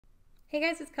Hey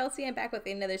guys, it's Kelsey. I'm back with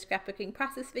another scrapbooking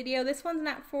process video. This one's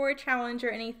not for a challenge or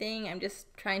anything. I'm just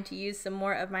trying to use some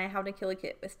more of my How to Kill a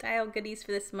Kit with Style goodies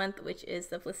for this month, which is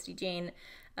the Felicity Jane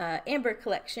Amber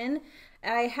collection.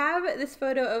 I have this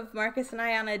photo of Marcus and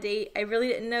I on a date. I really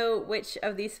didn't know which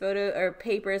of these photo or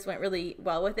papers went really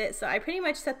well with it, so I pretty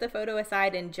much set the photo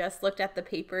aside and just looked at the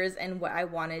papers and what I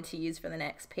wanted to use for the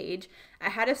next page. I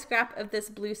had a scrap of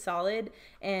this blue solid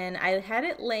and I had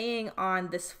it laying on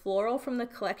this floral from the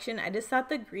collection. I just thought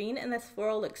the green and this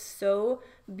floral looked so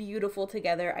beautiful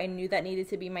together. I knew that needed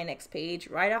to be my next page.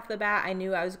 Right off the bat, I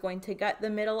knew I was going to gut the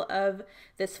middle of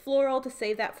this floral to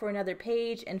save that for another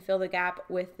page and fill the gap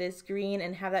with this green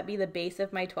and have that be the base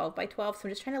of my 12 by 12. So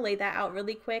I'm just trying to lay that out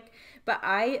really quick. But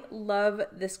I love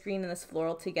this green and this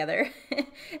floral together.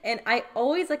 And I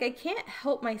always, I can't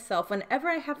help myself. Whenever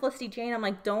I have Felicity Jane, I'm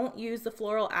like, don't use the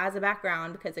floral as a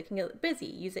background because it can get busy.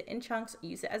 Use it in chunks,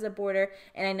 use it as a border.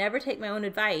 And I never take my own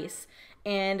advice.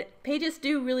 And pages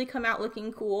do really come out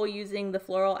looking cool using the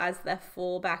floral as the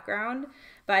full background,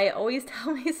 but I always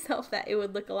tell myself that it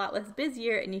would look a lot less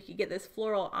busier and you could get this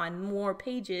floral on more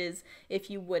pages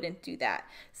if you wouldn't do that.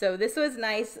 So this was a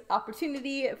nice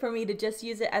opportunity for me to just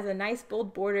use it as a nice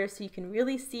bold border so you can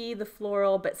really see the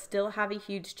floral but still have a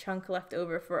huge chunk left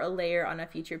over for a layer on a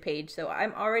future page. So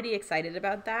I'm already excited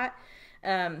about that.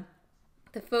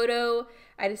 The photo,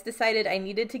 I just decided I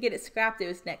needed to get it scrapped. It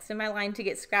was next in my line to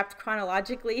get scrapped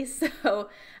chronologically, so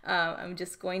I'm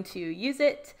just going to use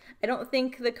it. I don't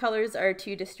think the colors are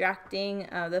too distracting.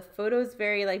 The photo is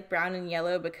very brown and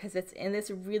yellow because it's in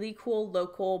this really cool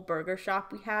local burger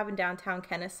shop we have in downtown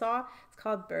Kennesaw. It's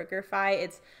called BurgerFi.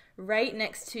 It's right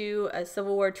next to a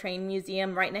Civil War train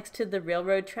museum, right next to the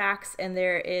railroad tracks, and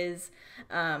there is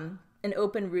an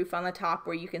open roof on the top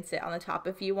where you can sit on the top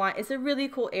if you want. It's a really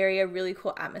cool area, really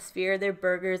cool atmosphere. Their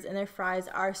burgers and their fries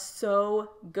are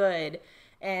so good.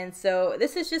 And so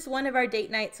this is just one of our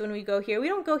date nights when we go here. We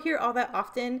don't go here all that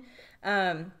often,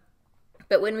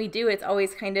 but when we do, it's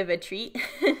always kind of a treat.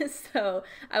 So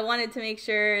I wanted to make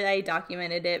sure that I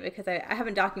documented it because I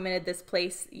haven't documented this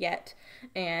place yet.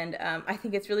 And I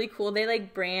think it's really cool. They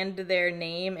brand their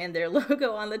name and their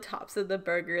logo on the tops of the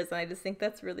burgers. And I just think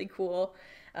that's really cool.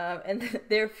 And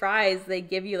their fries, they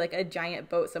give you a giant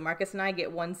boat. So Marcus and I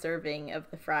get one serving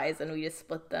of the fries and we just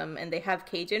split them. And they have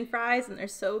Cajun fries and they're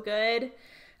so good.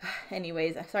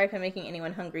 Anyways, sorry if I'm making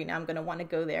anyone hungry. Now I'm going to want to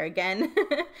go there again.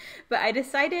 But I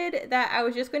decided that I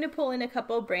was just going to pull in a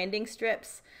couple branding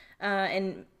strips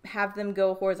and have them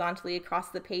go horizontally across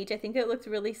the page. I think it looked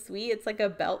really sweet. It's like a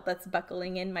belt that's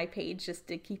buckling in my page just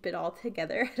to keep it all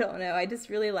together. I don't know. I just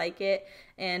really like it.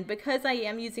 And because I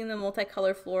am using the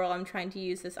multicolor floral, I'm trying to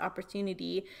use this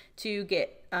opportunity to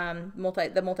get the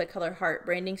multicolor heart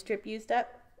branding strip used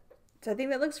up. So I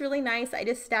think that looks really nice. I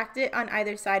just stacked it on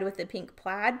either side with the pink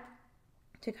plaid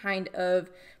to kind of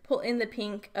pull in the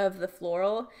pink of the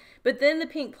floral. But then the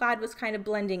pink plaid was kind of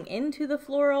blending into the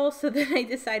floral, so then I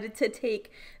decided to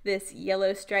take this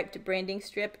yellow striped branding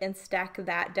strip and stack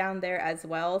that down there as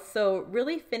well. So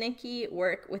really finicky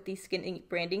work with these skinny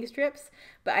branding strips,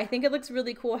 but I think it looks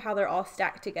really cool how they're all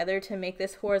stacked together to make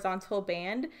this horizontal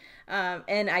band.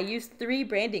 And I used 3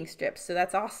 branding strips, so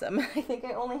that's awesome. I think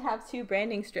I only have 2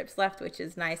 branding strips left, which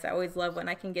is nice. I always love when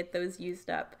I can get those used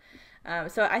up.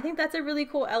 So I think that's a really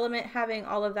cool element, having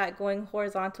all of that going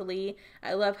horizontally.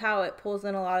 I love how it pulls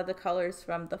in a lot of the colors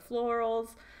from the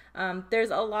florals.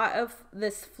 There's a lot of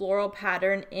this floral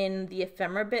pattern in the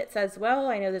ephemera bits as well.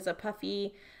 I know there's a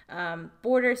puffy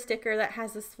border sticker that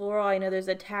has this floral. I know there's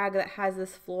a tag that has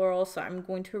this floral, so I'm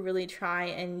going to really try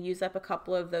and use up a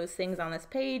couple of those things on this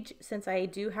page since I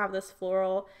do have this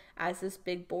floral as this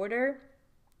big border.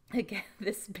 Again,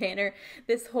 this banner,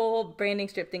 this whole branding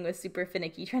strip thing was super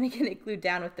finicky, trying to get it glued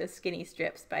down with those skinny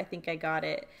strips, but I think I got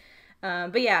it.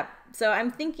 But yeah, so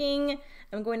I'm thinking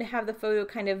I'm going to have the photo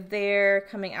kind of there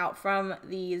coming out from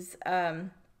these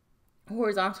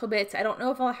horizontal bits. I don't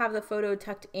know if I'll have the photo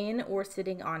tucked in or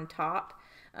sitting on top.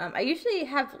 I usually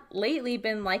have lately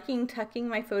been liking tucking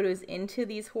my photos into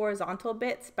these horizontal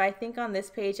bits, but I think on this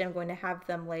page I'm going to have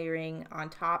them layering on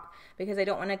top because I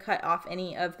don't want to cut off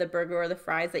any of the burger or the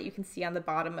fries that you can see on the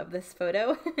bottom of this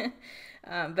photo.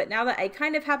 But now that I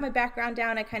kind of have my background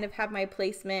down, I kind of have my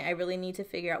placement, I really need to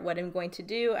figure out what I'm going to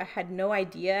do. I had no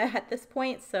idea at this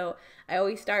point, so I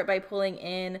always start by pulling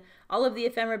in all of the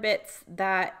ephemera bits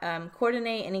that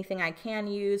coordinate anything I can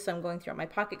use. So I'm going through my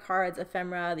pocket cards,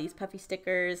 ephemera, these puffy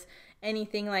stickers,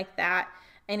 anything like that,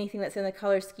 anything that's in the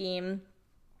color scheme.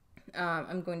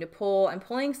 I'm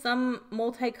pulling some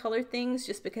multicolor things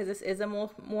just because this is a more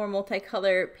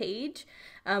multicolor page.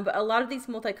 But a lot of these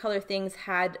multicolor things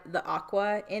had the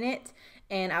aqua in it.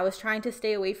 and I was trying to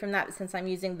stay away from that since I'm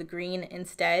using the green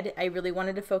instead. I really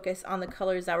wanted to focus on the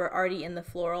colors that were already in the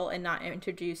floral and not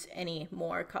introduce any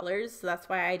more colors. So that's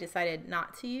why I decided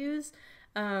not to use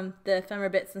the ephemera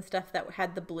bits and stuff that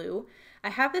had the blue. I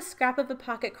have this scrap of a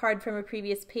pocket card from a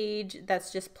previous page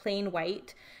that's just plain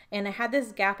white, and I had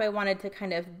this gap I wanted to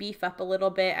kind of beef up a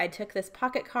little bit. I took this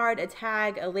pocket card, a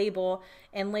tag, a label,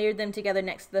 and layered them together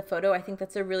next to the photo. I think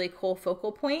that's a really cool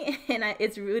focal point, and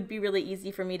it would be really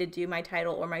easy for me to do my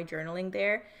title or my journaling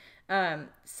there.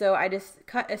 So I just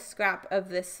cut a scrap of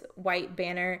this white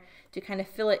banner to kind of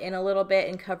fill it in a little bit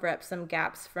and cover up some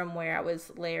gaps from where I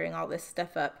was layering all this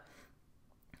stuff up.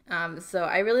 So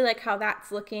I really like how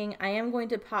that's looking. I am going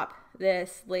to pop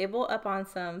this label up on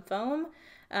some foam,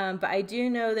 but I do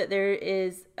know that there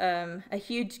is a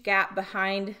huge gap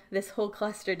behind this whole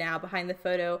cluster now, behind the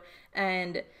photo,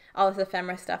 and all this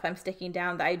ephemera stuff I'm sticking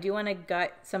down, that I do want to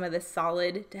gut some of this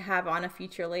solid to have on a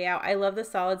future layout. I love the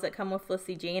solids that come with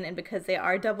Felicity Jane, and because they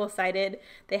are double-sided,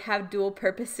 they have dual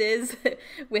purposes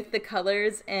with the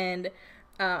colors, and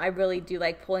I really do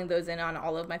like pulling those in on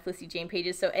all of my Felicity Jane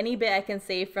pages. So any bit I can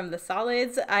save from the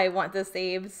solids, I want to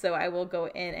save. So I will go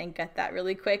in and gut that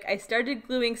really quick. I started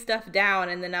gluing stuff down,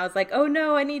 and then I was like, oh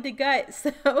no, I need to gut.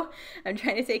 So I'm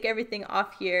trying to take everything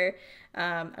off here.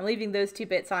 I'm leaving those two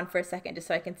bits on for a second just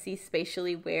so I can see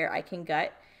spatially where I can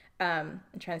gut. I'm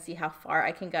trying to see how far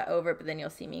I can gut over, but then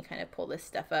you'll see me kind of pull this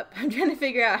stuff up. I'm trying to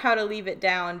figure out how to leave it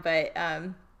down, but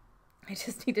I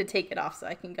just need to take it off so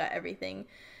I can gut everything.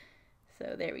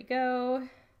 So there we go.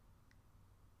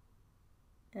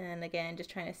 And again, just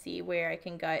trying to see where I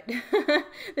can gut.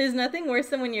 There's nothing worse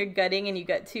than when you're gutting and you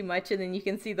gut too much and then you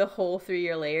can see the hole through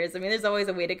your layers. I mean, there's always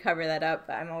a way to cover that up,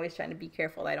 but I'm always trying to be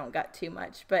careful that I don't gut too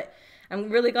much. But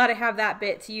I'm really glad I have that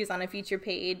bit to use on a future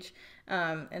page.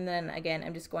 And then again,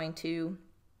 I'm just going to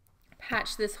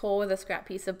patch this hole with a scrap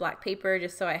piece of black paper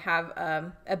just so I have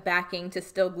a backing to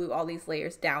still glue all these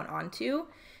layers down onto.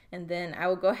 And then I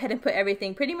will go ahead and put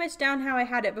everything pretty much down how I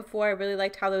had it before. I really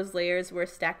liked how those layers were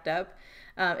stacked up.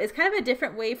 It's kind of a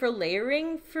different way for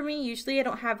layering for me. Usually I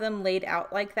don't have them laid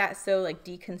out like that, so like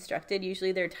deconstructed.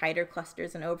 Usually they're tighter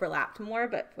clusters and overlapped more,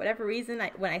 but for whatever reason,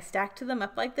 when I stacked them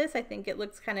up like this, I think it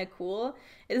looks kind of cool.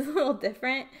 It is a little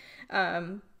different,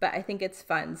 but I think it's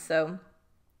fun. So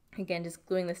again, just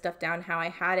gluing the stuff down how I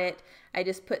had it. I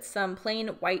just put some plain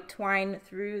white twine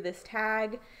through this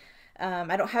tag.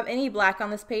 I don't have any black on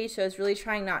this page, so I was really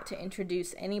trying not to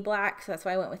introduce any black, so that's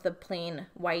why I went with the plain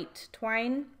white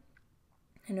twine.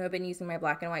 I know I've been using my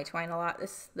black and white twine a lot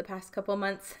the past couple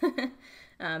months.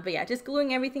 But yeah, just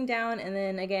gluing everything down, and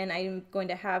then again, I'm going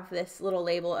to have this little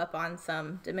label up on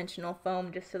some dimensional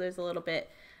foam just so there's a little bit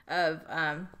of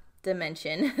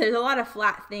dimension. There's a lot of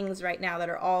flat things right now that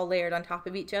are all layered on top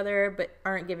of each other but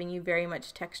aren't giving you very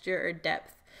much texture or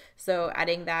depth. So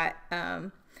adding that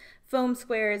foam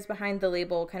squares behind the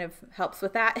label kind of helps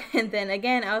with that. And then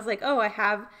again, I was like, oh, I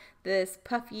have this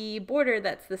puffy border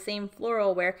that's the same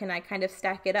floral. Where can I kind of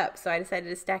stack it up? So I decided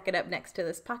to stack it up next to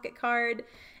this pocket card.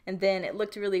 And then it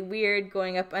looked really weird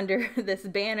going up under this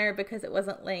banner because it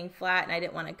wasn't laying flat and I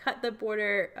didn't want to cut the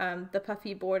border, the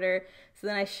puffy border. So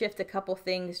then I shift a couple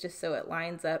things just so it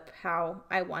lines up how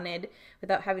I wanted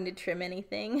without having to trim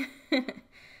anything.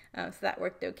 So that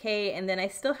worked okay. And then I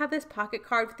still have this pocket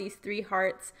card with these 3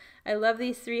 hearts. I love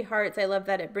these 3 hearts. I love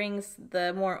that it brings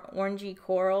the more orangey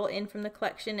coral in from the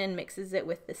collection and mixes it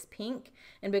with this pink.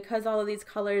 And because all of these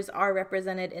colors are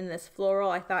represented in this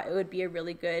floral, I thought it would be a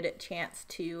really good chance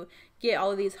to get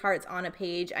all of these hearts on a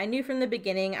page. I knew from the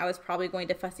beginning I was probably going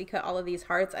to fussy cut all of these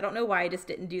hearts. I don't know why I just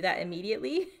didn't do that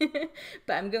immediately,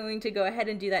 but I'm going to go ahead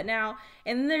and do that now.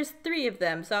 And there's 3 of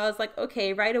them, so I was like,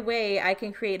 okay, right away I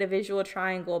can create a visual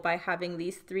triangle by having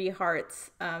these 3 hearts,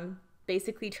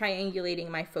 basically triangulating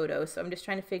my photo. So I'm just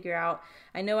trying to figure out,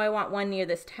 I know I want one near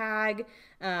this tag,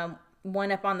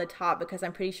 one up on the top because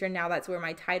I'm pretty sure now that's where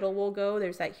my title will go.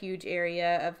 There's that huge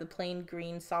area of the plain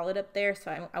green solid up there,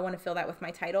 so I want to fill that with my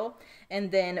title.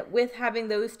 And then with having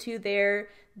those 2 there,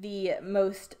 the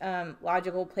most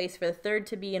logical place for the 3rd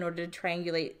to be in order to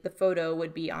triangulate the photo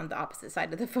would be on the opposite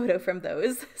side of the photo from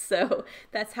those. So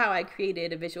that's how I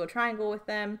created a visual triangle with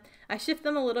them. I shift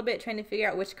them a little bit trying to figure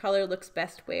out which color looks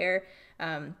best where.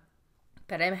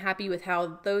 But I'm happy with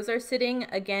how those are sitting.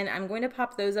 Again, I'm going to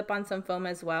pop those up on some foam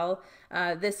as well.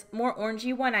 This more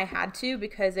orangey one I had to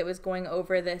because it was going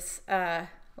over this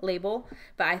label,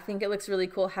 but I think it looks really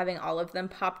cool having all of them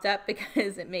popped up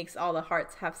because it makes all the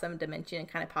hearts have some dimension and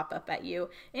kind of pop up at you.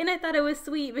 And I thought it was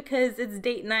sweet because it's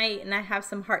date night and I have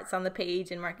some hearts on the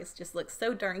page and Marcus just looks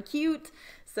so darn cute.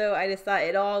 So I just thought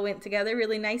it all went together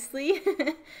really nicely.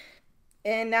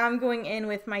 And now I'm going in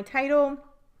with my title.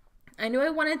 I knew I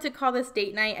wanted to call this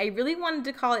date night. I really wanted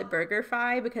to call it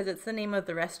BurgerFi because it's the name of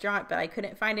the restaurant, but I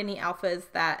couldn't find any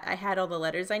alphas that I had all the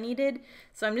letters I needed.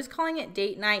 So I'm just calling it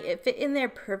date night. It fit in there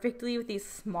perfectly with these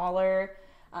smaller,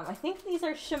 I think these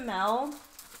are Chamel.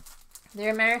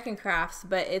 They're American crafts,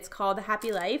 but it's called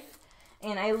Happy Life.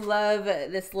 And I love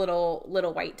this little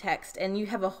white text. And you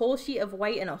have a whole sheet of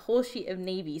white and a whole sheet of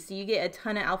navy. So you get a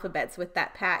ton of alphabets with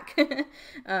that pack.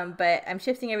 But I'm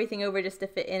shifting everything over just to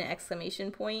fit in an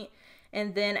exclamation point.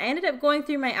 And then I ended up going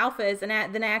through my alphas, and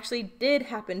then I actually did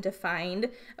happen to find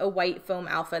a white foam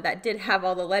alpha that did have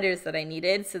all the letters that I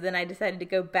needed. So then I decided to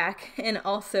go back and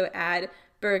also add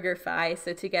BurgerFi.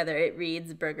 So together it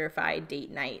reads BurgerFi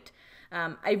Date Night.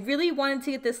 I really wanted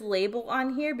to get this label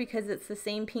on here because it's the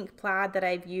same pink plaid that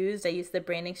I've used. I used the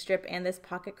branding strip and this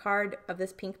pocket card of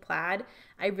this pink plaid.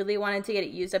 I really wanted to get it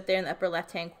used up there in the upper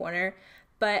left-hand corner.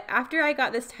 But after I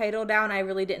got this title down, I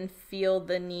really didn't feel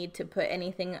the need to put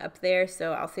anything up there,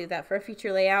 so I'll save that for a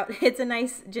future layout. It's a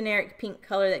nice generic pink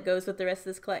color that goes with the rest of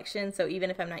this collection, so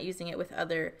even if I'm not using it with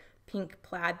other pink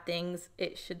plaid things,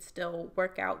 it should still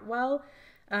work out well.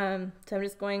 So I'm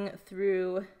just going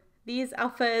through these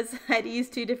alphas. I had to use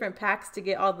 2 different packs to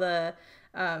get all the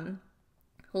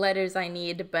letters I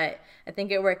need, but I think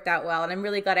it worked out well, and I'm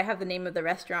really glad I have the name of the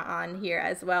restaurant on here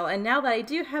as well. And now that I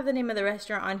do have the name of the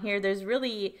restaurant on here, there's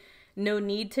really no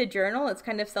need to journal. It's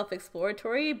kind of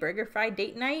self-explanatory. BurgerFi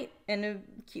Date Night and a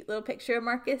cute little picture of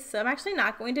Marcus. So I'm actually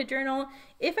not going to journal.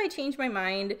 If I change my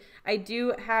mind, I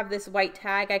do have this white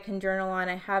tag I can journal on.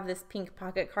 I have this pink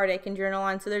pocket card I can journal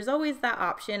on. So there's always that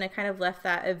option. I kind of left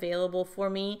that available for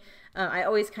me. I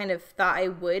always kind of thought I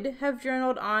would have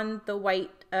journaled on the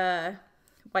white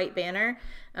banner.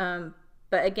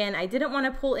 But again, I didn't want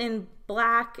to pull in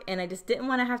black, and I just didn't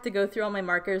want to have to go through all my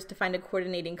markers to find a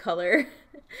coordinating color.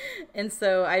 And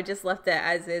so I just left it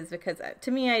as is because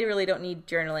to me, I really don't need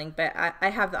journaling, but I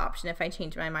have the option if I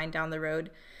change my mind down the road.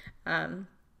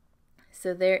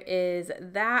 So there is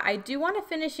that. I do want a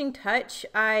finishing touch.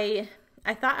 I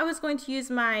thought I was going to use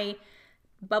my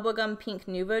bubblegum pink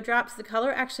Nuvo drops. The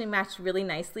color actually matched really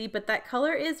nicely, but that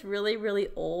color is really, really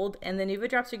old, and the Nuvo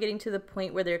drops are getting to the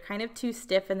point where they're kind of too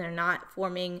stiff and they're not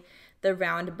forming the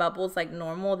round bubbles like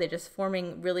normal. They're just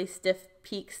forming really stiff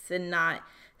peaks and not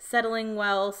settling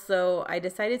well, so I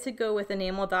decided to go with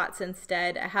enamel dots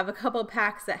instead. I have a couple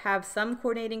packs that have some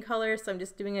coordinating colors, so I'm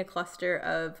just doing a cluster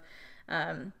of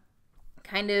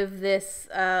kind of this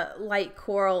light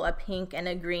coral, a pink, and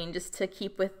a green, just to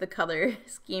keep with the color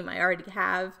scheme I already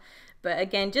have. But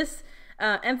again, just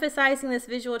emphasizing this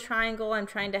visual triangle. I'm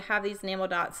trying to have these enamel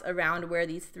dots around where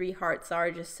these 3 hearts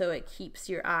are, just so it keeps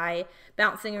your eye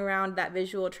bouncing around that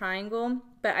visual triangle.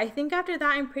 But I think after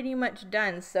that, I'm pretty much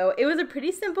done. So it was a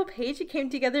pretty simple page. It came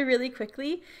together really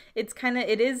quickly. It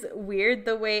is weird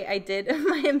the way I did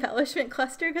my embellishment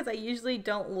cluster, because I usually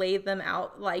don't lay them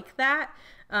out like that.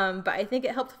 But I think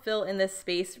it helped fill in this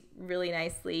space really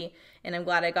nicely, and I'm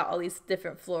glad I got all these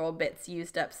different floral bits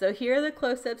used up. So here are the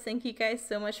close-ups. Thank you guys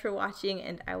so much for watching,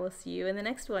 and I will see you in the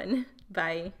next one.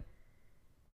 Bye.